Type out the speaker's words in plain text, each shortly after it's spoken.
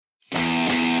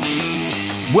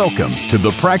Welcome to the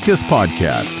Practice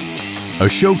Podcast, a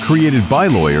show created by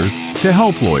lawyers to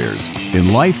help lawyers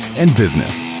in life and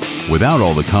business without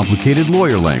all the complicated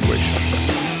lawyer language.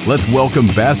 Let's welcome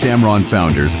Bast Amron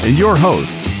founders and your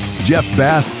hosts, Jeff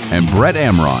Bast and Brett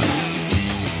Amron.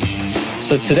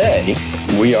 So today,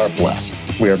 we are blessed.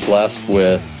 We are blessed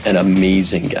with an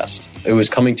amazing guest. It was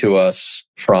coming to us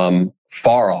from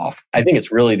far off. I think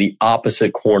it's really the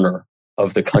opposite corner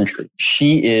of the country.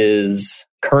 She is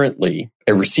currently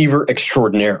a receiver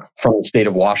extraordinaire from the state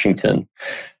of Washington.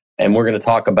 And we're going to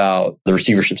talk about the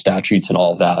receivership statutes and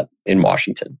all of that in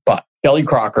Washington. But Shelly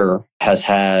Crocker has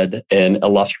had an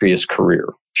illustrious career.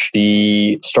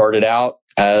 She started out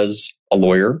as a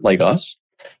lawyer like us,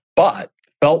 but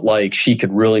felt like she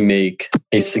could really make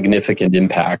a significant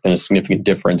impact and a significant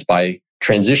difference by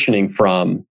transitioning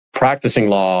from practicing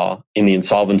law in the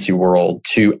insolvency world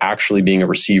to actually being a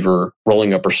receiver,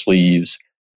 rolling up her sleeves,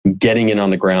 getting in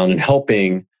on the ground and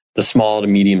helping the small to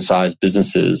medium-sized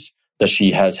businesses that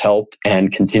she has helped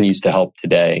and continues to help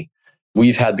today.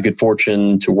 We've had the good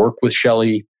fortune to work with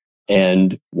Shelly.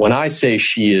 And when I say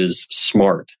she is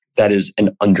smart, that is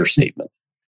an understatement.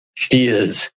 She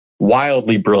is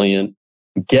wildly brilliant,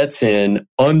 gets in,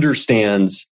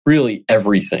 understands really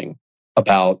everything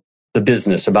about the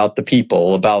business, about the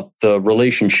people, about the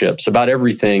relationships, about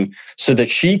everything, so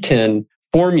that she can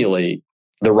formulate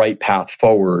the right path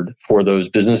forward for those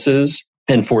businesses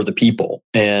and for the people,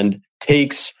 and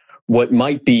takes what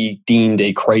might be deemed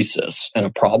a crisis and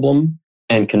a problem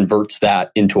and converts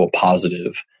that into a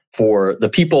positive for the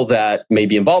people that may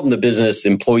be involved in the business,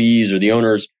 employees or the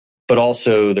owners, but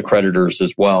also the creditors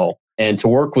as well. And to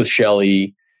work with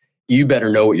Shelly, you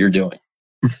better know what you're doing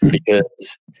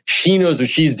because she knows what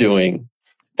she's doing.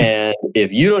 And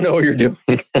if you don't know what you're doing,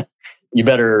 you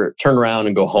better turn around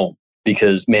and go home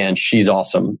because, man, she's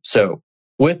awesome. So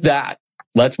with that,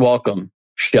 let's welcome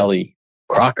Shelly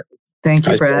Crocker. Thank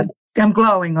you, Brett. I'm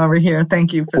glowing over here.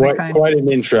 Thank you for the kind. Quite an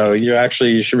intro.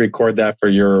 You should record that for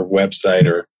your website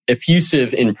or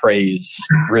effusive in praise,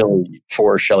 really,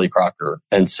 for Shelly Crocker.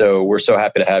 And so we're so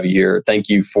happy to have you here. Thank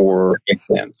you for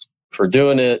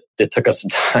doing it. It took us some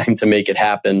time to make it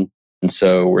happen. And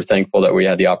so we're thankful that we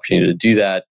had the opportunity to do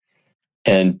that.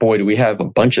 And boy, do we have a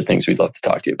bunch of things we'd love to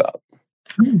talk to you about.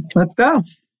 Let's go.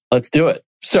 Let's do it.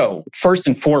 So first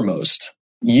and foremost,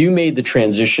 you made the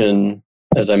transition,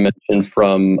 as I mentioned,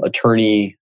 from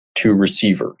attorney to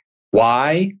receiver.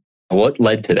 Why? What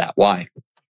led to that? Why?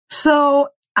 So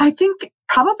I think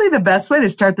probably the best way to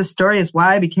start the story is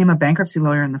why I became a bankruptcy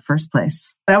lawyer in the first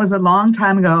place. That was a long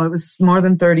time ago. It was more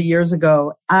than 30 years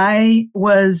ago. I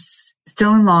was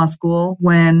still in law school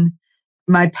when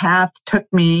my path took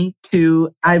me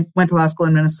I went to law school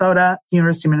in Minnesota,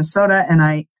 University of Minnesota,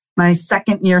 and my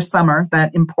second year summer,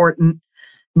 that important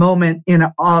moment in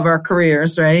all of our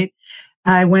careers, right?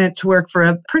 I went to work for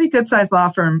a pretty good sized law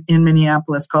firm in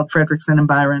Minneapolis called Frederickson and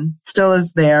Byron. Still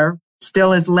is there,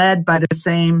 still is led by the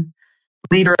same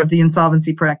leader of the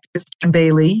insolvency practice, Jim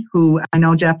Bailey, who I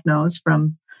know Jeff knows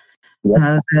from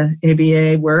the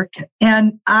ABA work.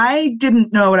 And I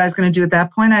didn't know what I was going to do at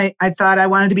that point. I thought I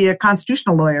wanted to be a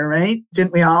constitutional lawyer, right?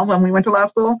 Didn't we all when we went to law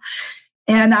school?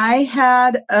 And I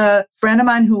had a friend of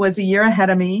mine who was a year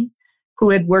ahead of me who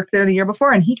had worked there the year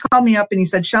before. And he called me up and he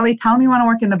said, Shelly, tell me you want to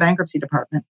work in the bankruptcy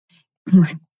department. I'm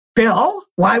like, Bill,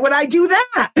 why would I do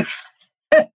that?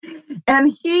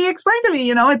 And he explained to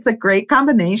me, it's a great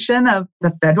combination of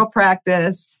the federal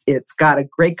practice. It's got a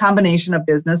great combination of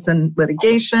business and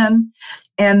litigation.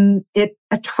 And it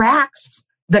attracts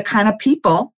the kind of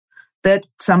people that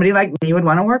somebody like me would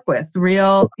want to work with.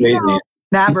 Real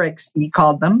mavericks, he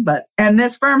called them. And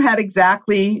this firm had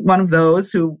exactly one of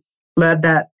those who led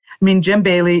that. I mean, Jim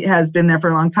Bailey has been there for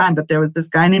a long time, but there was this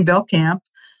guy named Bill Camp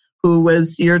who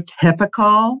was your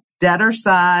typical debtor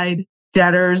side,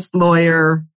 debtor's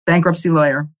lawyer, bankruptcy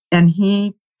lawyer. And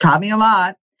he taught me a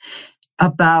lot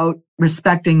about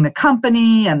respecting the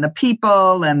company and the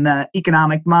people and the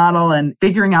economic model and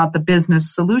figuring out the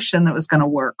business solution that was going to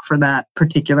work for that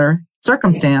particular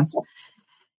circumstance.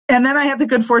 And then I had the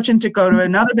good fortune to go to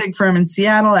another big firm in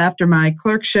Seattle after my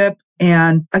clerkship.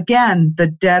 And again, the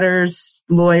debtor's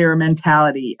lawyer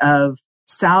mentality of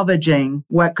salvaging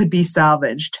what could be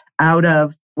salvaged out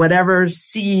of whatever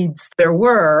seeds there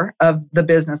were of the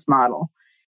business model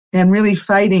and really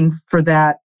fighting for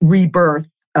that rebirth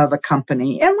of a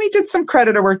company. And we did some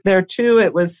creditor work there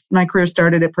too. My career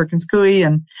started at Perkins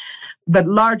Coie, but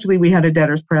largely we had a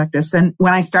debtor's practice. And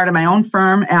when I started my own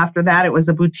firm after that, it was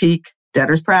a boutique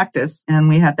debtor's practice. And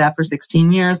we had that for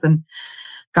 16 years and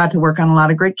got to work on a lot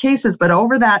of great cases. But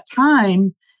over that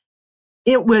time,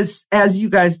 it was, as you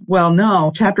guys well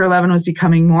know, Chapter 11 was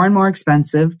becoming more and more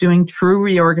expensive. Doing true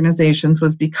reorganizations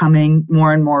was becoming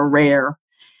more and more rare.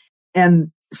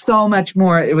 And so much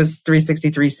more, it was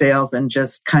 363 sales and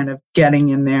just kind of getting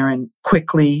in there and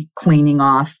quickly cleaning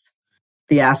off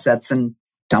the assets and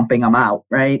dumping them out,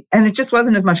 right? And it just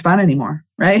wasn't as much fun anymore,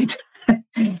 right?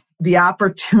 The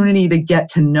opportunity to get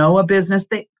to know a business,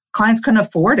 clients couldn't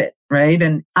afford it, right?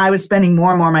 And I was spending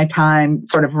more and more of my time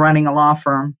sort of running a law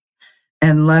firm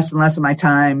and less of my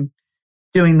time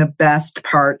doing the best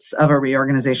parts of a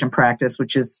reorganization practice,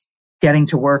 which is getting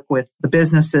to work with the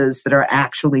businesses that are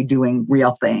actually doing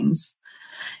real things.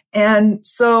 And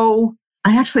so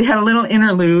I actually had a little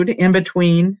interlude in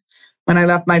between. When I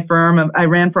left my firm, I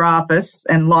ran for office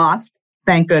and lost,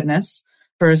 thank goodness,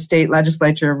 for a state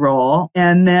legislature role.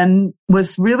 And then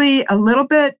was really a little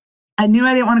bit, I knew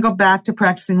I didn't want to go back to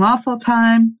practicing law full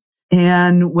time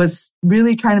and was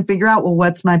really trying to figure out, well,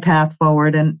 what's my path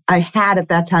forward? And I had at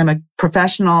that time a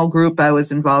professional group I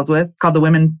was involved with called the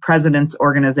Women Presidents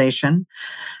Organization.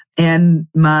 And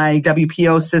my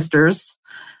WPO sisters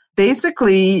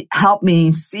basically helped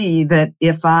me see that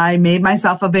if I made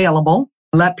myself available,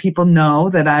 let people know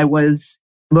that I was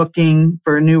looking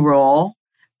for a new role,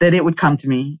 that it would come to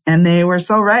me. And they were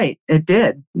so right. It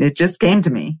did. It just came to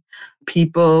me.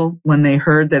 People, when they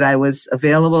heard that I was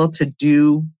available to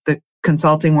do the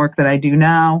consulting work that I do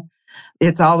now,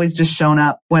 it's always just shown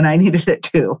up when I needed it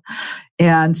to.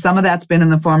 And some of that's been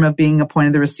in the form of being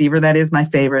appointed the receiver. That is my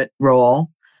favorite role.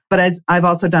 But as I've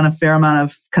also done a fair amount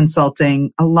of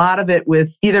consulting, a lot of it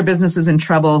with either businesses in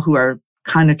trouble who are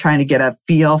kind of trying to get a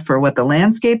feel for what the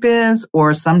landscape is,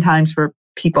 or sometimes for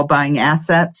people buying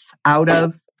assets out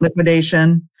of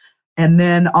liquidation. And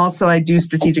then also I do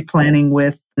strategic planning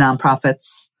with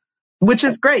nonprofits, which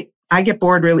is great. I get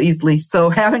bored real easily. So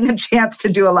having a chance to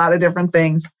do a lot of different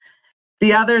things.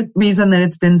 The other reason that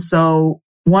it's been so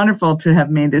wonderful to have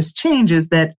made this change is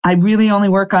that I really only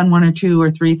work on 1 or 2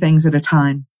 or 3 things at a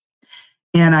time.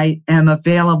 And I am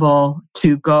available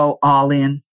to go all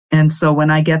in. And so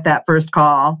when I get that first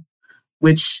call,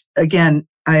 which again,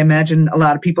 I imagine a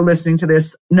lot of people listening to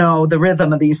this know the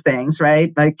rhythm of these things,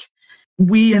 right? Like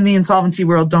we in the insolvency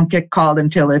world don't get called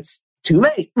until it's too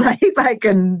late, right? Like,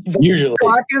 and the Usually.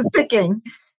 clock is ticking.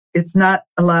 It's not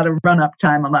a lot of run-up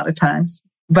time a lot of times,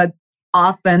 but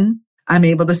often I'm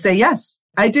able to say yes.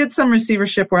 I did some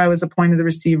receivership where I was appointed the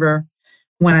receiver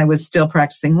when I was still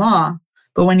practicing law.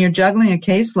 But when you're juggling a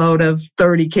caseload of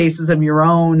 30 cases of your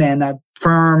own and a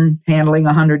firm handling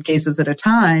 100 cases at a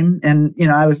time, and, you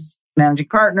know, I was managing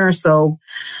partner, so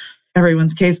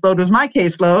everyone's caseload was my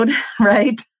caseload,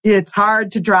 right? It's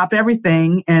hard to drop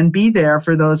everything and be there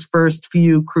for those first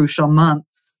few crucial months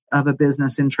of a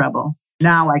business in trouble.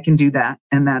 Now I can do that.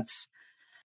 And that's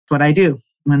what I do.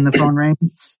 When the phone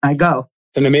rings, I go.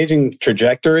 It's an amazing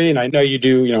trajectory. And I know you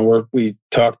do,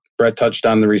 Brett touched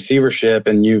on the receivership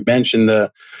and you mentioned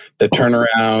the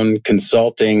turnaround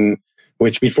consulting,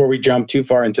 which before we jump too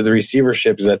far into the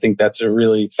receivership, because I think that's a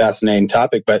really fascinating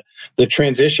topic, but the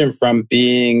transition from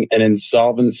being an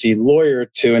insolvency lawyer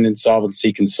to an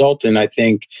insolvency consultant, I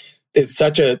think is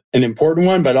such an important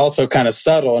one, but also kind of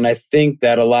subtle. And I think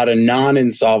that a lot of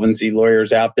non-insolvency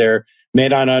lawyers out there may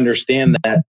not understand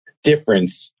that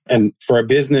difference. And for a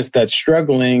business that's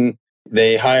struggling,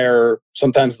 they hire,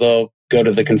 sometimes they'll go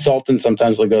to the consultant,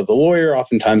 sometimes they'll go to the lawyer,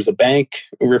 oftentimes the bank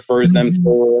refers them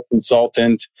to a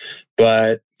consultant.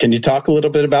 But can you talk a little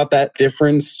bit about that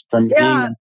difference from being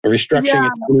a restructuring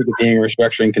attorney to being a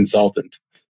restructuring consultant?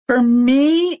 For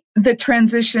me, the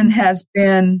transition has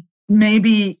been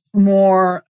maybe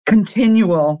more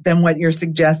continual than what you're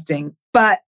suggesting.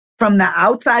 But from the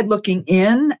outside looking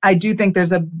in, I do think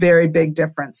there's a very big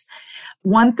difference.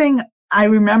 One thing I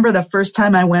remember the first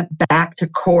time I went back to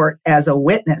court as a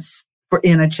witness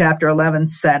in a Chapter 11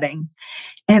 setting,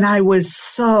 and I was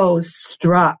so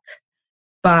struck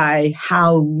by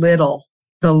how little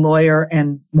the lawyer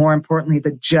and, more importantly,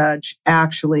 the judge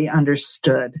actually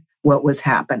understood what was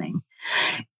happening.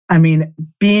 I mean,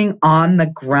 being on the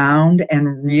ground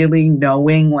and really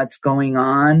knowing what's going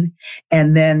on,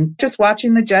 and then just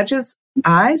watching the judge's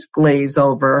eyes glaze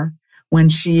over when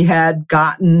she had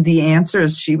gotten the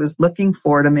answers she was looking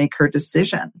for to make her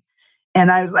decision. And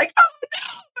I was like, oh,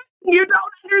 no, you don't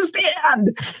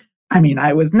understand. I mean,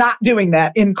 I was not doing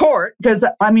that in court because,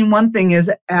 I mean, one thing is,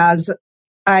 as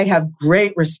I have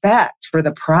great respect for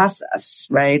the process,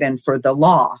 right, and for the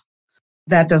law,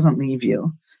 that doesn't leave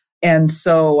you. And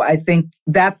so I think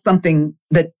that's something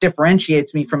that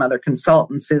differentiates me from other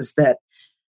consultants, is that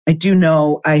I do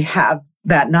know I have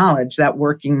that knowledge, that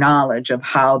working knowledge of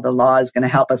how the law is going to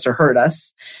help us or hurt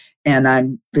us. And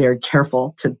I'm very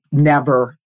careful to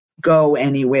never go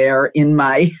anywhere in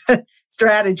my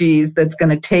strategies that's going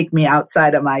to take me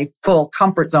outside of my full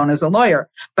comfort zone as a lawyer.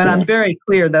 But I'm very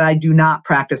clear that I do not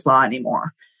practice law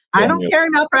anymore. I don't carry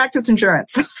malpractice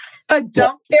insurance. I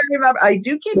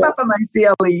do keep up on my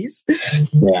CLEs,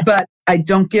 but I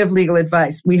don't give legal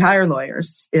advice. We hire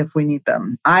lawyers if we need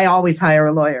them. I always hire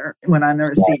a lawyer when I'm a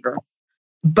receiver.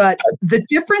 But the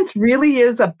difference really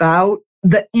is about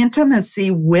the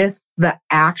intimacy with the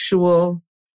actual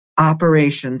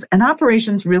operations. And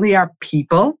operations really are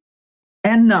people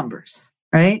and numbers,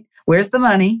 right? Where's the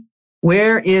money?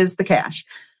 Where is the cash?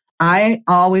 I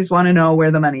always want to know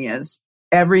where the money is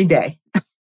every day,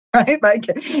 right?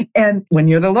 And when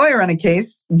you're the lawyer on a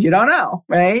case, you don't know,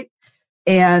 right?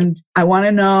 And I want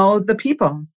to know the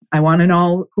people. I want to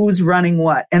know who's running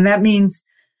what. And that means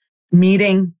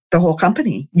meeting the whole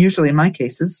company. Usually in my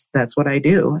cases, that's what I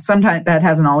do. Sometimes that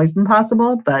hasn't always been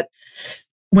possible, but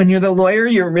when you're the lawyer,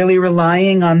 you're really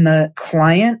relying on the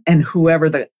client and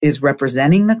whoever is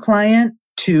representing the client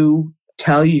to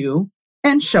tell you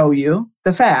and show you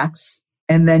the facts.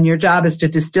 And then your job is to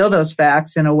distill those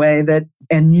facts in a way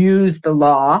and use the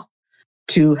law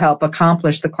to help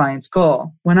accomplish the client's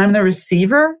goal. When I'm the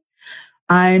receiver,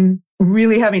 I'm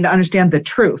really having to understand the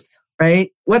truth,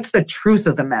 right? What's the truth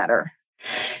of the matter?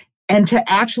 And to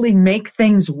actually make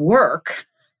things work,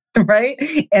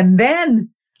 right? And then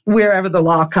wherever the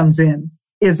law comes in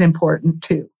is important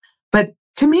too. But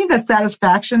to me, the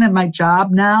satisfaction in my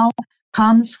job now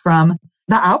comes from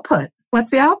the output.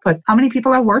 What's the output? How many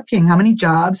people are working? How many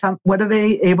jobs? What are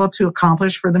they able to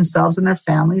accomplish for themselves and their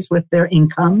families with their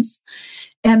incomes?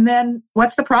 And then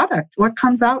what's the product? What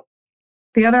comes out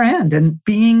the other end? And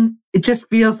it just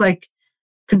feels like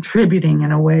contributing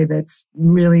in a way that's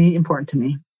really important to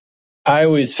me. I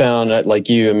always found, like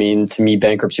you, to me,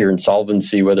 bankruptcy or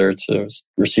insolvency, whether it's a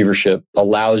receivership,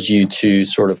 allows you to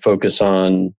sort of focus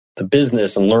on the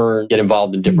business and learn, get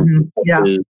involved in different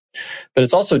processes. But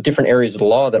it's also different areas of the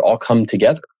law that all come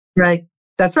together. Right.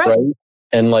 That's right.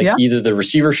 And either the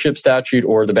receivership statute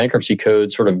or the bankruptcy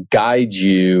code sort of guides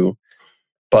you,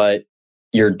 but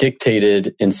you're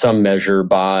dictated in some measure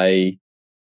by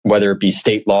whether it be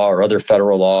state law or other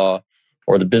federal law,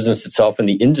 or the business itself and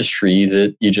the industry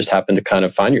that you just happen to kind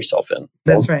of find yourself in.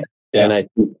 That's right. And I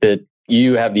think that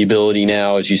you have the ability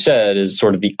now, as you said, as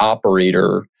sort of the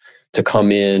operator to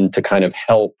come in to kind of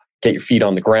help get your feet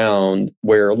on the ground,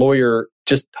 where a lawyer,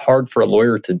 just hard for a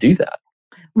lawyer to do that.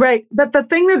 Right. But the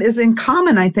thing that is in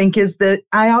common, I think, is that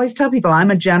I always tell people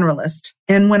I'm a generalist.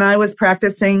 And when I was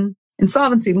practicing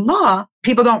insolvency law,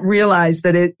 people don't realize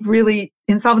that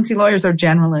insolvency lawyers are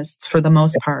generalists for the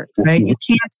most part, right? You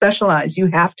can't specialize. You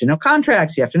have to know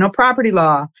contracts. You have to know property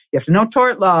law. You have to know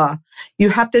tort law. You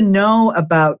have to know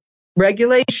about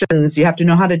regulations. You have to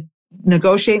know how to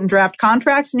negotiate and draft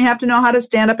contracts. And you have to know how to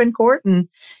stand up in court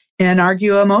and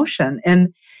argue a motion.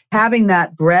 And having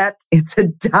that breadth, it's a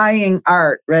dying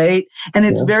art, right? And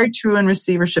it's very true in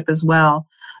receivership as well.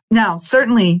 Now,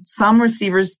 certainly some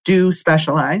receivers do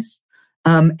specialize.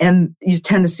 And you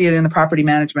tend to see it in the property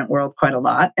management world quite a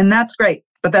lot. And that's great,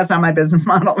 but that's not my business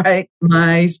model, right?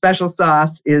 My special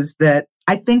sauce is that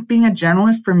I think being a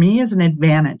generalist for me is an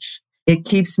advantage. It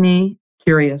keeps me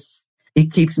curious.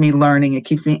 It keeps me learning. It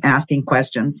keeps me asking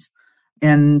questions.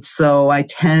 And so I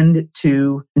tend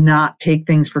to not take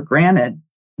things for granted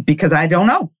because I don't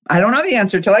know. I don't know the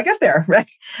answer till I get there, right?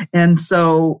 And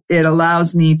so it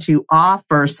allows me to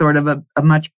offer sort of a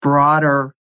much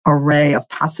broader array of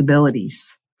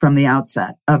possibilities from the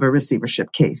outset of a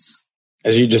receivership case.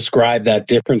 As you describe that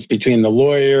difference between the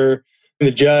lawyer, the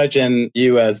judge, and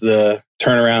you as the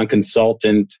turnaround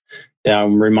consultant,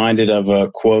 I'm reminded of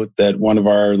a quote that one of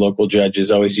our local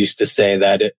judges always used to say,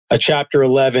 that a Chapter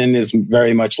 11 is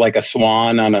very much like a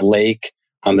swan on a lake.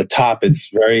 On the top, it's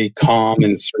very calm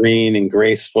and serene and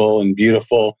graceful and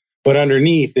beautiful. But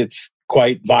underneath, it's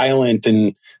quite violent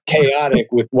and chaotic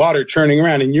with water churning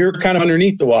around. And you're kind of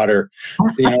underneath the water,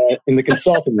 in the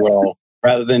consulting world,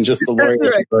 rather than just the lawyer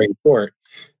that's in court.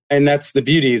 And that's the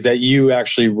beauty, is that you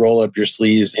actually roll up your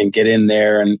sleeves and get in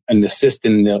there and assist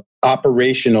in the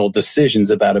operational decisions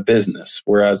about a business.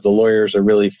 Whereas the lawyers are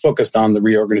really focused on the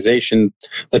reorganization,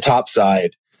 the top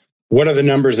side. What are the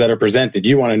numbers that are presented?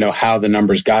 You want to know how the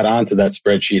numbers got onto that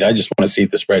spreadsheet. I just want to see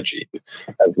the spreadsheet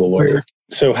as the lawyer.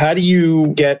 So how do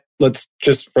you let's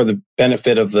just for the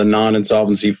benefit of the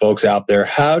non-insolvency folks out there,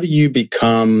 how do you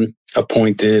become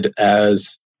appointed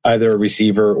as either a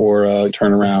receiver or a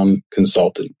turnaround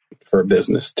consultant for a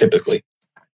business typically?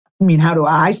 You mean, how do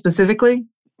I specifically?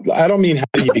 I don't mean how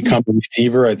do you become a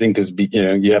receiver. I think is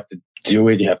you have to do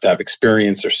it. You have to have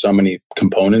experience. There's so many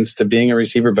components to being a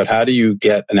receiver, but how do you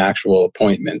get an actual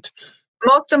appointment?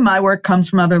 Most of my work comes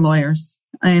from other lawyers.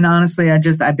 I mean, honestly,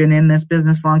 I've been in this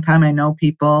business a long time. I know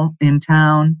people in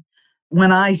town.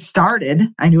 When I started,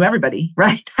 I knew everybody,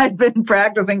 right? I'd been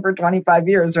practicing for 25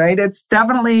 years, right? It's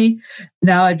definitely,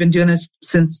 now I've been doing this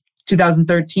since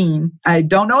 2013. I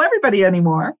don't know everybody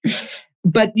anymore,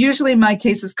 but usually my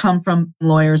cases come from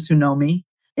lawyers who know me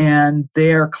and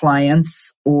their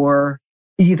clients, or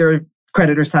either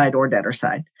creditor side or debtor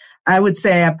side. I would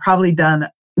say I've probably done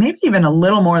maybe even a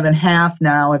little more than half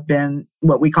now have been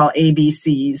what we call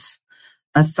ABCs,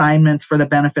 assignments for the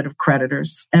benefit of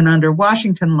creditors. And under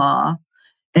Washington law,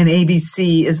 an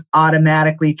ABC is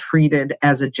automatically treated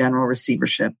as a general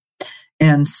receivership.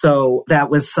 And so that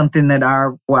was something that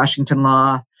our Washington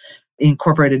law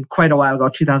incorporated quite a while ago,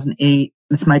 2008.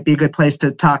 This might be a good place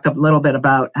to talk a little bit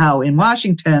about how in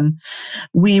Washington,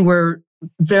 we were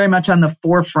very much on the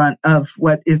forefront of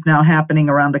what is now happening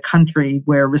around the country,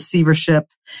 where receivership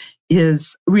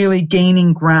is really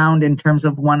gaining ground in terms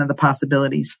of one of the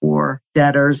possibilities for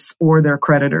debtors or their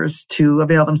creditors to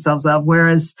avail themselves of,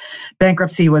 whereas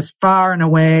bankruptcy was far and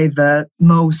away the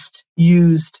most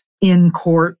used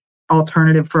in-court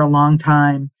alternative for a long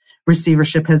time.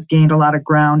 Receivership has gained a lot of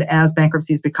ground as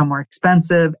bankruptcies become more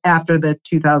expensive. After the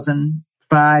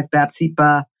 2005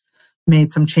 BAP-CEPA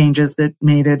made some changes that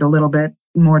made it a little bit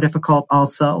more difficult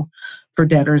also for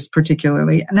debtors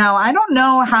particularly. Now, I don't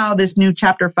know how this new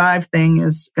Chapter 5 thing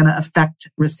is going to affect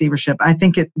receivership. I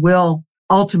think it will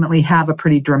ultimately have a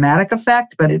pretty dramatic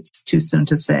effect, but it's too soon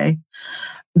to say.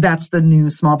 That's the new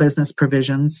small business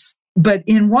provisions. But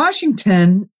in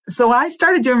Washington, so I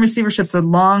started doing receiverships a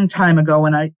long time ago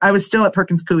when I was still at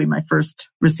Perkins Coie, my first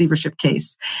receivership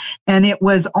case. And it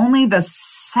was only the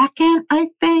second, I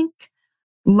think,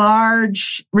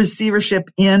 large receivership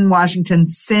in Washington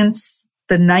since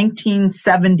the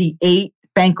 1978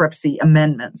 bankruptcy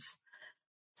amendments.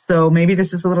 So maybe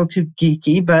this is a little too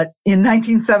geeky, but in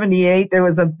 1978, there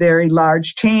was a very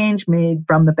large change made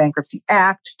from the Bankruptcy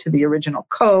Act to the original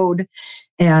code.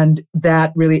 And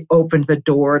that really opened the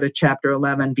door to Chapter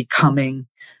 11 becoming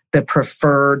the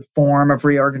preferred form of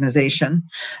reorganization.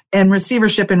 And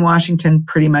receivership in Washington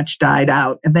pretty much died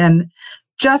out. And then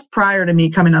just prior to me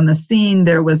coming on the scene,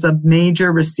 there was a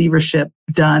major receivership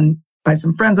done by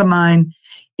some friends of mine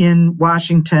in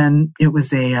Washington. It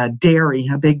was a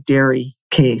big dairy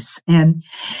case. And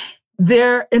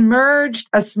there emerged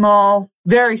a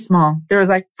very small, there was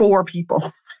like 4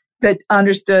 people that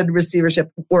understood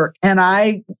receivership work. And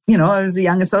I was a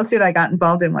young associate. I got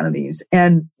involved in one of these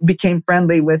and became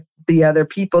friendly with the other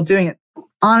people doing it.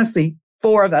 Honestly,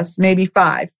 4 of us, maybe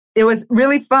 5. It was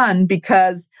really fun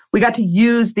because we got to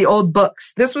use the old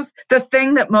books. This was the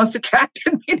thing that most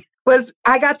attracted me, was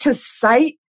I got to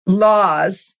cite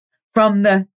laws from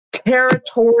the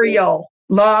territorial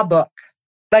law book.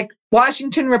 Like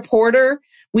Washington Reporter,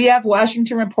 we have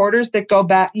Washington Reporters that go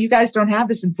back. You guys don't have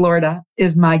this in Florida,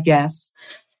 is my guess.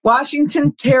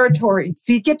 Washington Territory.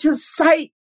 So you get to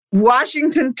cite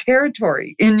Washington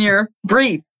Territory in your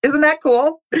brief. Isn't that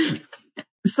cool?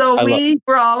 So we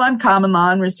were all on common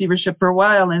law and receivership for a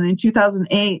while. And in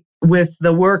 2008, with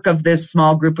the work of this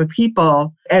small group of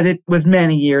people, and it was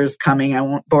many years coming, I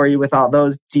won't bore you with all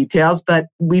those details, but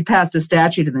we passed a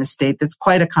statute in this state that's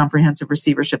quite a comprehensive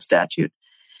receivership statute.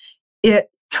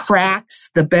 It tracks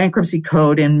the bankruptcy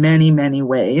code in many, many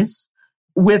ways,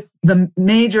 with the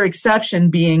major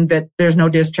exception being that there's no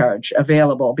discharge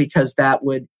available because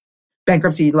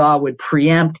bankruptcy law would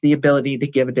preempt the ability to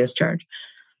give a discharge,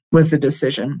 was the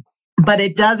decision. But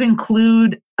it does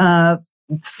include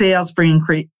sales free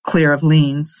and clear of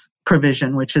liens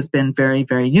provision, which has been very,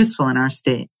 very useful in our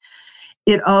state.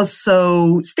 It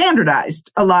also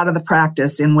standardized a lot of the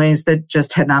practice in ways that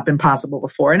just had not been possible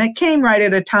before. And it came right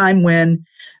at a time when,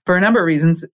 for a number of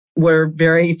reasons, were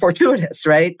very fortuitous,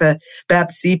 right? The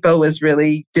BAP-CEPA was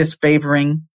really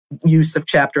disfavoring use of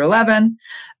Chapter 11.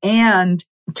 And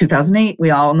 2008,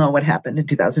 we all know what happened in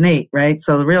 2008, right?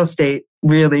 So the real estate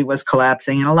really was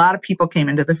collapsing and a lot of people came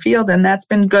into the field, and that's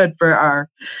been good for our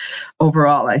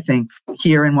overall, I think.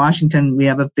 Here in Washington, we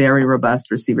have a very robust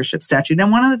receivership statute.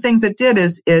 And one of the things it did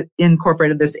is it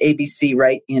incorporated this ABC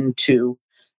right into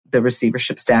the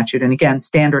receivership statute. And again,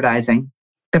 standardizing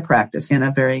the practice in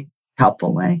a very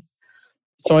helpful way.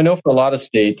 So I know for a lot of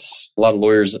states, a lot of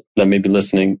lawyers that may be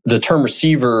listening, the term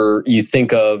receiver you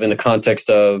think of in the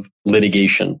context of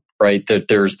litigation, right? That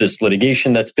there's this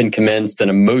litigation that's been commenced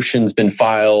and a motion's been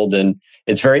filed, and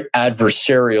it's very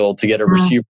adversarial to get a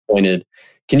receiver appointed.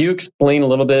 Can you explain a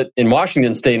little bit in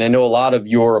Washington State? And I know a lot of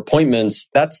your appointments,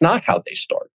 that's not how they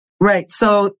start. Right.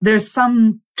 So there's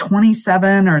some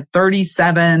 27 or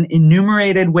 37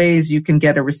 enumerated ways you can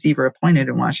get a receiver appointed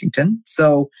in Washington.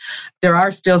 So there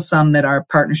are still some that are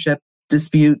partnership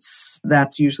disputes.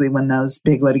 That's usually when those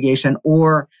big litigation,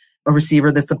 or a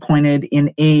receiver that's appointed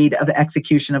in aid of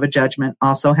execution of a judgment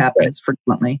also happens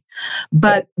frequently.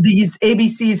 But these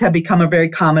ABCs have become a very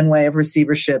common way of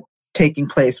receivership taking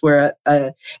place, where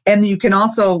and you can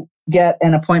also get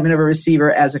an appointment of a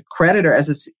receiver as a creditor, as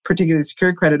a particularly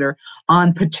secured creditor,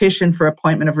 on petition for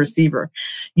appointment of receiver.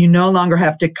 You no longer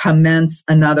have to commence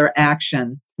another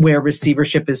action where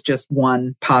receivership is just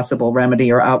one possible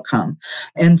remedy or outcome.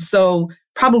 And so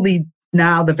probably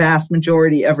now the vast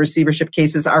majority of receivership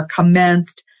cases are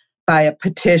commenced by a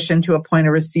petition to appoint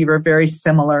a receiver, very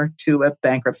similar to a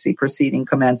bankruptcy proceeding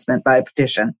commencement by a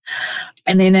petition.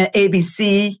 And in an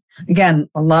ABC, again,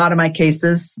 a lot of my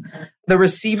cases, the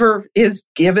receiver is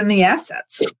given the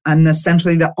assets. I'm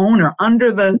essentially the owner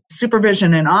under the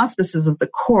supervision and auspices of the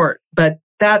court, but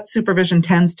that supervision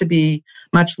tends to be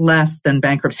much less than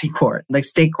bankruptcy court. Like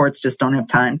state courts just don't have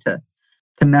time to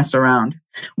mess around.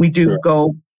 We do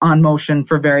go on motion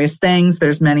for various things.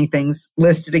 There's many things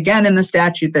listed again in the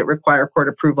statute that require court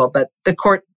approval, but the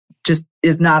court just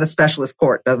is not a specialist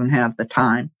court, doesn't have the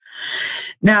time.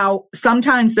 Now,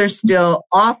 sometimes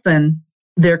often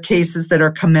there are cases that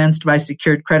are commenced by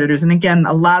secured creditors. And again,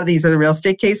 a lot of these are the real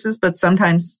estate cases, but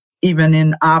sometimes even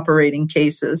in operating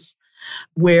cases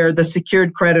where the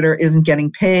secured creditor isn't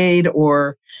getting paid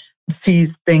or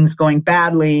sees things going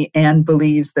badly and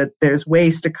believes that there's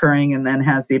waste occurring, and then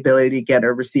has the ability to get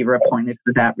a receiver appointed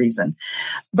for that reason.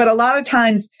 But a lot of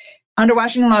times under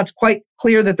Washington law, it's quite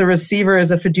clear that the receiver is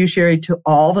a fiduciary to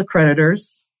all the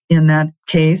creditors in that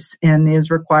case and is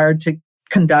required to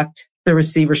conduct the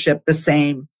receivership the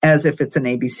same as if it's an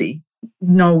ABC.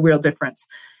 No real difference.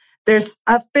 There's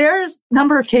a fair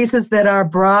number of cases that are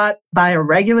brought by a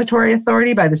regulatory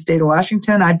authority, by the state of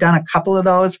Washington. I've done a couple of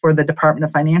those for the Department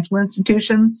of Financial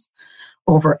Institutions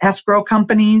over escrow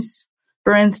companies,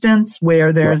 for instance,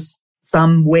 where there's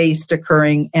some waste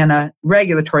occurring and a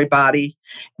regulatory body.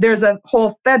 There's a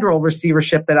whole federal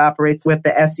receivership that operates with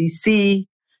the SEC,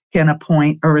 can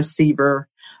appoint a receiver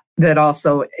that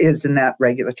also is in that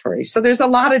regulatory. So there's a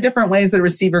lot of different ways the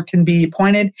receiver can be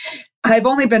appointed. I've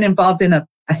only been involved in a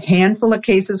handful of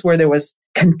cases where there was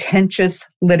contentious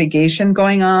litigation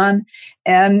going on,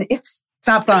 and it's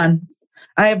not fun.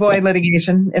 I avoid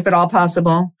litigation if at all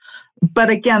possible. But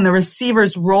again, the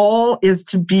receiver's role is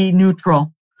to be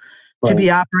neutral, to be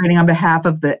operating on behalf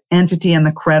of the entity and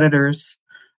the creditors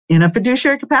in a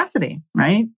fiduciary capacity,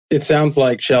 right? It sounds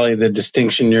like, Shelley, the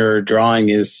distinction you're drawing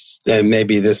is, and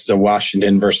maybe this is a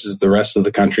Washington versus the rest of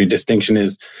the country distinction,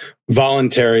 is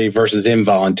voluntary versus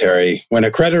involuntary. When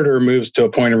a creditor moves to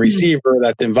appoint a receiver,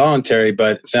 that's involuntary,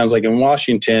 but it sounds like in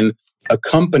Washington, a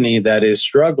company that is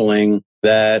struggling,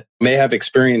 that may have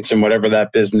experience in whatever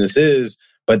that business is,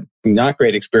 but not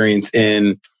great experience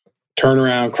in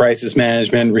turnaround, crisis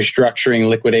management, restructuring,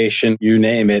 liquidation, you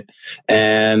name it,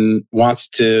 and wants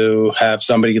to have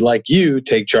somebody like you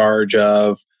take charge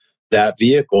of that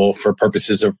vehicle for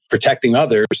purposes of protecting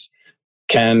others,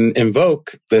 can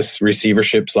invoke this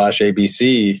receivership /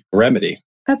 ABC remedy.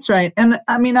 That's right. And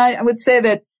I mean, I would say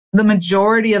that the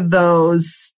majority of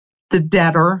those, the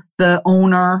debtor, the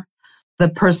owner, the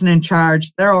person in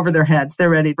charge, they're over their heads. They're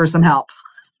ready for some help.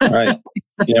 Right.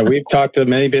 Yeah, we've talked to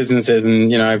many businesses,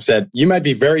 and I've said, you might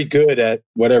be very good at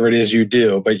whatever it is you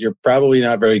do, but you're probably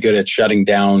not very good at shutting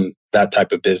down that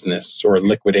type of business or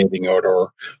liquidating it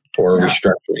or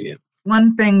restructuring it.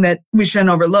 One thing that we shouldn't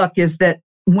overlook is that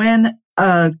when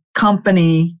a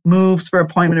company moves for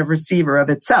appointment of receiver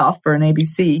of itself for an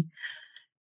ABC,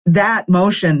 that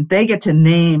motion, they get to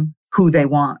name who they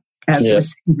want as the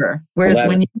receiver. Whereas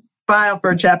when you file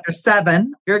for Chapter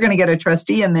 7, you're going to get a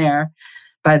trustee in there.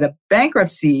 By the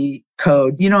bankruptcy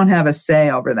code, you don't have a say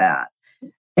over that.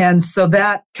 And so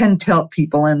that can tilt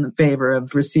people in favor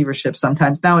of receivership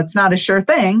sometimes. Now, it's not a sure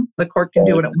thing. The court can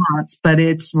do what it wants, but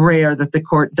it's rare that the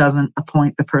court doesn't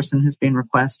appoint the person who's being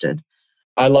requested.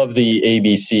 I love the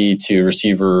ABC to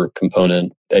receiver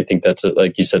component. I think that's,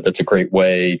 like you said, that's a great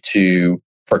way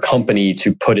for a company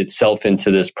to put itself into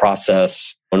this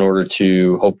process in order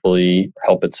to hopefully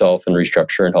help itself and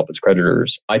restructure and help its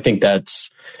creditors. I think that's,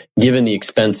 given the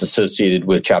expense associated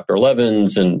with Chapter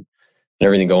 11s and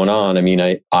everything going on, I mean,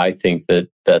 I think that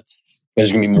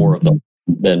there's going to be more of them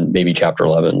than maybe Chapter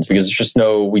 11s, because it's just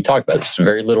we talked about it, it's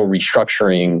very little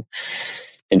restructuring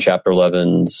in Chapter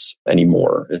 11s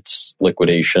anymore. It's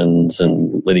liquidations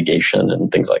and litigation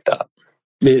and things like that.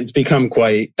 It's become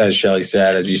quite, as Shelley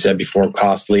said, as you said before,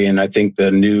 costly. And I think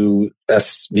the new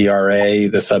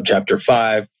SVRA, the subchapter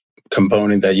 5,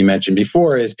 component that you mentioned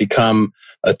before has become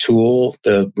a tool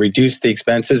to reduce the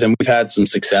expenses. And we've had some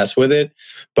success with it,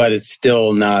 but it's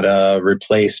still not a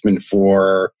replacement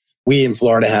for, we in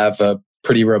Florida have a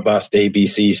pretty robust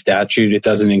ABC statute. It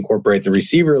doesn't incorporate the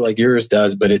receiver like yours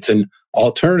does, but it's an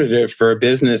alternative for a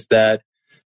business that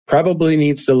probably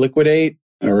needs to liquidate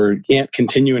or can't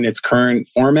continue in its current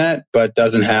format, but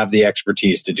doesn't have the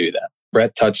expertise to do that.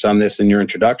 Brett touched on this in your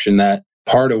introduction, that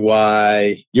part of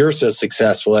why you're so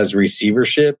successful as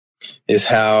receivership is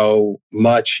how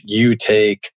much you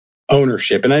take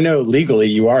ownership. And I know legally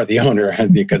you are the owner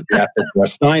because the assets are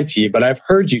assigned to you, but I've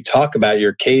heard you talk about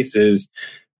your cases.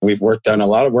 We've done a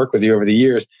lot of work with you over the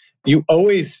years. You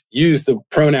always use the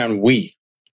pronoun we.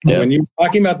 Yeah. When you're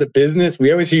talking about the business,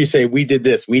 we always hear you say, we did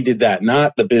this, we did that,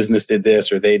 not the business did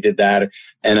this or they did that.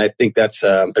 And I think that's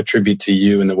a tribute to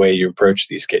you and the way you approach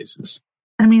these cases.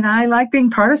 I mean, I like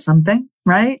being part of something,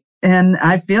 right? And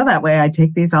I feel that way. I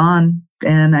take these on.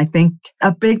 And I think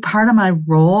a big part of my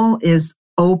role is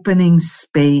opening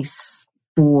space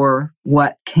for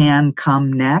what can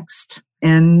come next.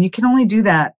 And you can only do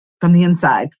that from the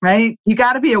inside, right? You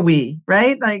got to be a we,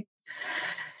 right? Like,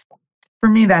 for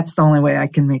me, that's the only way I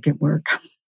can make it work.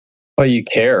 Well, you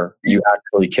care. You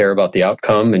actually care about the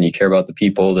outcome and you care about the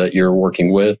people that you're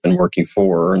working with and working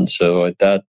for. And so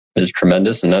that is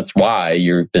tremendous. And that's why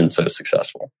you've been so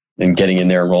successful in getting in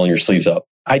there and rolling your sleeves up.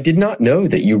 I did not know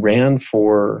that you ran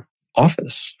for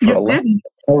office for election.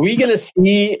 Are we going to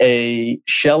see a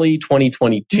Shelley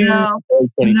 2022? No.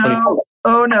 2024?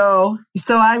 Oh, no.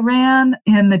 So I ran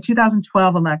in the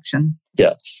 2012 election.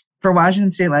 Yes. For Washington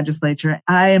State Legislature.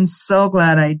 I am so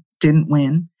glad I didn't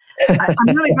win.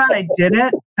 I'm really glad I did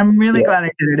it. I'm really glad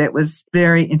I did it. It was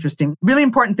very interesting. Really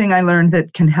important thing I learned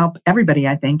that can help everybody,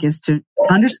 I think, is to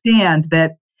understand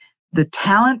that the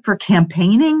talent for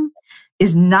campaigning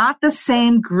is not the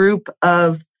same group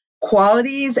of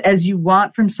qualities as you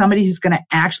want from somebody who's going to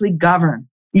actually govern.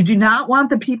 You do not want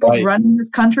the people running this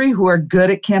country who are good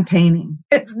at campaigning.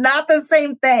 It's not the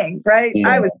same thing, right? No.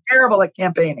 I was terrible at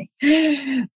campaigning.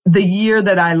 The year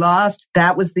that I lost,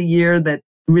 that was the year that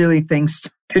really things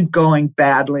started going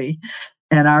badly.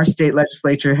 And our state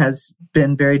legislature has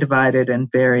been very divided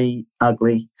and very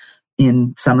ugly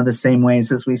in some of the same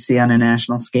ways as we see on a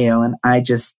national scale. And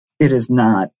it is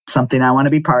not something I want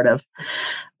to be part of.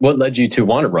 What led you to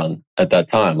want to run at that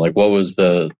time? Like, was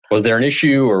there an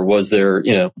issue or was there,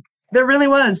 There really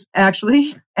was,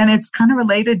 actually. And it's kind of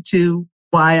related to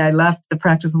why I left the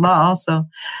practice of law also.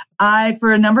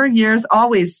 For a number of years,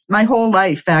 always, my whole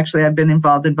life, actually, I've been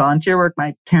involved in volunteer work.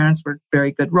 My parents were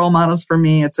very good role models for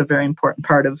me. It's a very important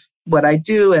part of what I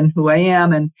do and who I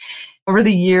am. And over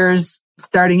the years,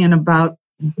 starting in about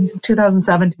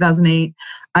 2007, 2008,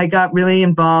 I got really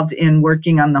involved in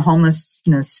working on the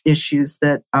homelessness issues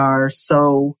that are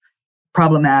so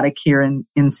problematic here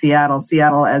in Seattle.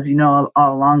 Seattle, as you know,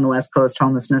 all along the West Coast,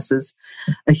 homelessness is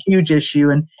a huge issue.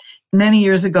 And many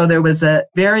years ago, there was a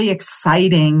very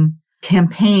exciting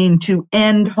campaign to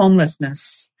end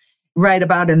homelessness. Right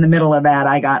about in the middle of that,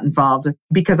 I got involved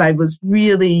because I was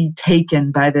really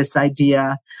taken by this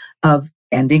idea of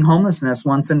ending homelessness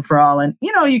once and for all. And,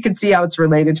 you can see how it's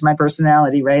related to my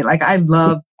personality, right? Like, I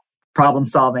love problem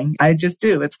solving. I just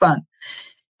do. It's fun.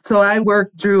 So I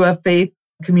worked through a faith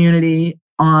community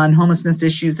on homelessness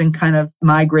issues and kind of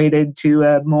migrated to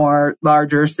a more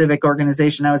larger civic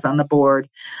organization. I was on the board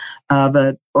of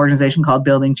an organization called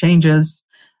Building Changes,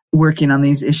 working on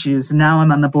these issues. And now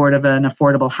I'm on the board of an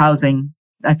affordable housing.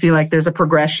 I feel like there's a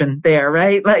progression there,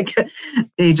 right? Like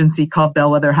agency called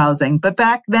Bellwether Housing. But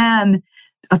back then,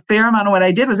 a fair amount of what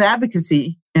I did was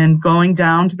advocacy and going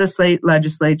down to the state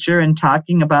legislature and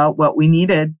talking about what we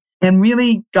needed. And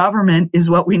really, government is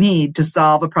what we need to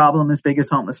solve a problem as big as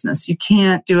homelessness. You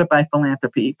can't do it by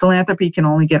philanthropy. Philanthropy can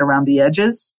only get around the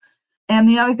edges. And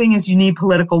the other thing is you need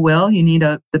political will. You need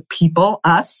the people,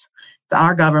 us,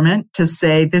 our government, to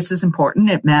say this is important,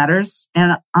 it matters.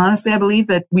 And honestly, I believe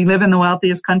that we live in the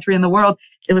wealthiest country in the world.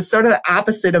 It was sort of the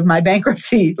opposite of my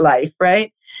bankruptcy life,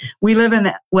 right? We live in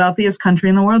the wealthiest country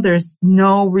in the world. There's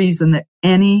no reason that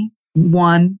any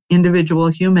one individual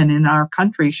human in our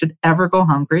country should ever go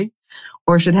hungry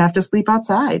or should have to sleep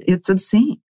outside. It's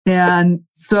obscene. And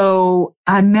so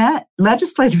I met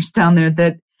legislators down there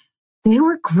that they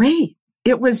were great.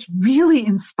 It was really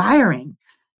inspiring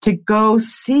to go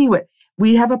see what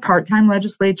we have. A part-time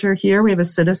legislature here. We have a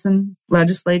citizen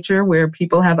legislature where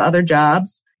people have other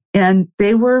jobs, and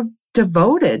they were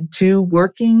devoted to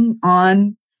working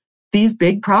on these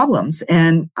big problems.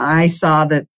 And I saw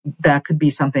that could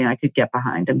be something I could get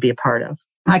behind and be a part of.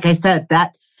 Like I said,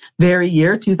 that very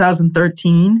year,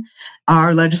 2013,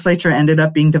 our legislature ended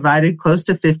up being divided close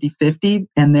to 50-50.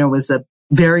 And there was a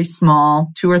very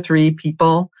small 2 or 3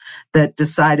 people that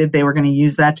decided they were going to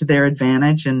use that to their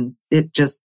advantage. And it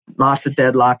just, lots of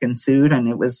deadlock ensued. And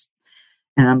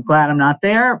I'm glad I'm not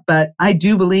there, but I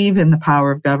do believe in the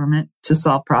power of government to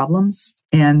solve problems.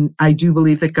 And I do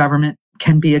believe that government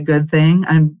can be a good thing.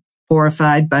 I'm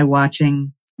horrified by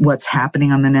watching what's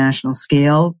happening on the national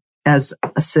scale as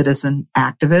a citizen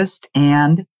activist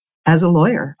and as a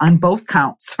lawyer on both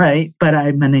counts, right? But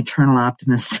I'm an eternal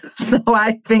optimist. So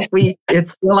I think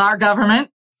it's still our government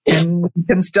and we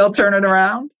can still turn it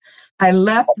around. I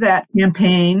left that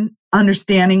campaign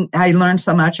understanding I learned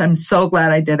so much. I'm so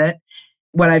glad I did it.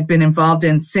 What I've been involved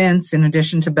in since, in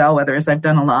addition to bellwethers, I've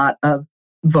done a lot of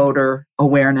voter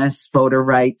awareness, voter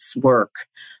rights work.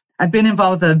 I've been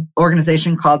involved with an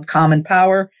organization called Common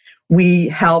Power. We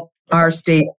help our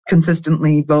state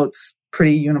consistently votes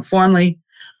pretty uniformly,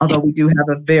 although we do have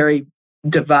a very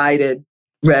divided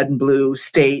red and blue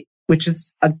state, which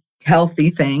is a healthy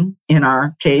thing in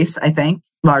our case, I think,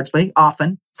 largely,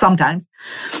 often, sometimes.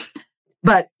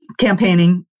 But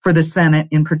campaigning for the Senate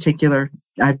in particular,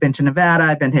 I've been to Nevada,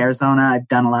 I've been to Arizona, I've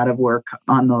done a lot of work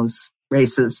on those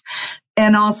races.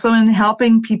 And also in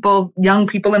helping people, young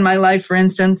people in my life, for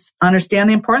instance, understand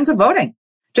the importance of voting.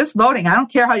 Just voting. I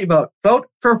don't care how you vote. Vote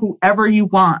for whoever you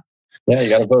want. Yeah, you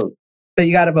got to vote. But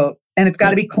you got to vote. And it's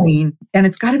got to be clean. And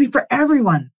it's got to be for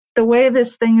everyone. The way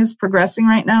this thing is progressing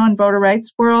right now in voter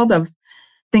rights world of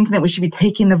thinking that we should be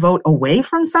taking the vote away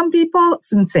from some people,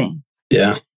 it's insane.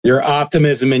 Yeah. Your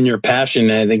optimism and your passion.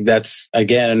 And I think that's,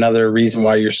 again, another reason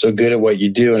why you're so good at what you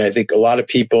do. And I think a lot of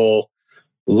people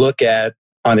look at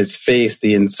on its face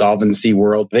the insolvency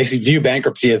world. They view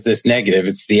bankruptcy as this negative.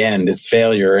 It's the end. It's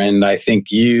failure. And I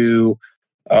think you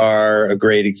are a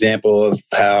great example of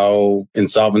how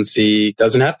insolvency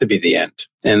doesn't have to be the end.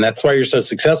 And that's why you're so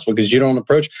successful, because you don't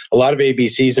approach a lot of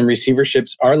ABCs and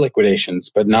receiverships are liquidations,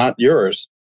 but not yours.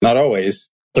 Not always.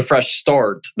 The fresh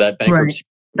start that bankruptcy. Right.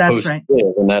 That's right.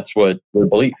 And that's what we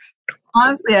believe.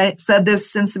 Honestly, I've said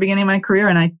this since the beginning of my career,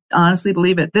 and I honestly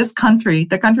believe it. This country,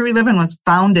 the country we live in, was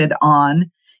founded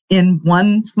on, in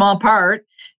one small part,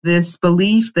 this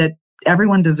belief that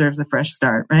everyone deserves a fresh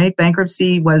start, right?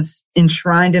 Bankruptcy was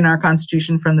enshrined in our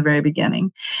Constitution from the very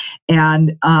beginning.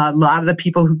 And a lot of the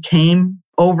people who came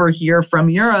over here from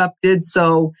Europe did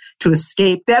so to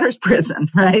escape debtor's prison,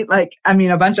 right? Like, I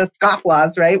mean, a bunch of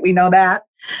scofflaws, right? We know that.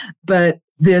 But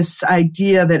this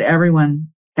idea that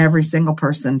every single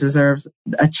person deserves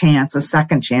a chance, a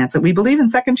second chance, that we believe in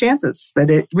second chances, that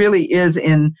it really is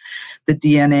in the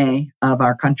DNA of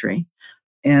our country.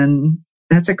 And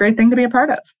that's a great thing to be a part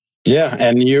of. Yeah.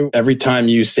 And every time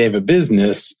you save a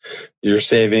business, you're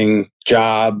saving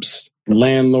jobs,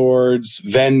 landlords,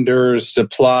 vendors,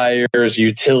 suppliers,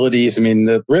 utilities. I mean,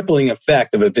 the rippling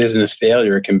effect of a business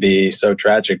failure can be so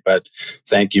tragic, but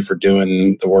thank you for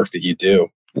doing the work that you do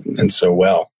and so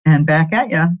well. And back at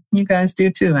you. You guys do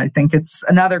too. I think it's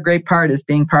another great part is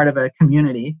being part of a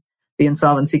community, the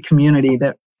insolvency community,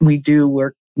 that we do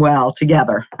work well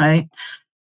together, right?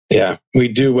 Yeah, we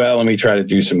do well and we try to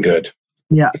do some good.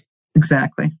 Yeah,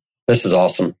 exactly. This is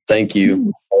awesome. Thank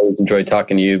you. I always enjoy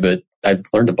talking to you, but I've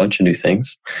learned a bunch of new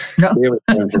things. No. We always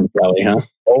learn from Shelley, huh?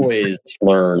 Always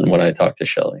learn when I talk to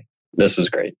Shelley. This was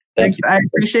great. Thanks. I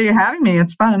appreciate you having me.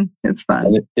 It's fun. It's fun.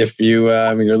 And if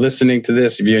you're listening to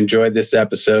this, if you enjoyed this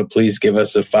episode, please give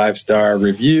us a 5-star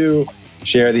review.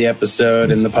 Share the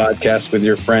episode and the podcast with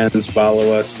your friends.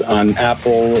 Follow us on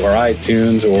Apple or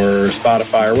iTunes or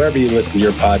Spotify or wherever you listen to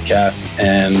your podcasts.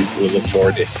 And we look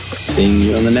forward to seeing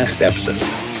you on the next episode.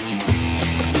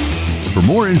 For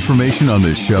more information on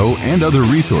this show and other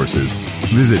resources,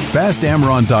 visit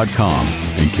fastamron.com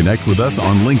and connect with us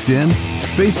on LinkedIn,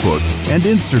 Facebook, and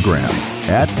Instagram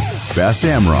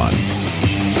 @FastAmron.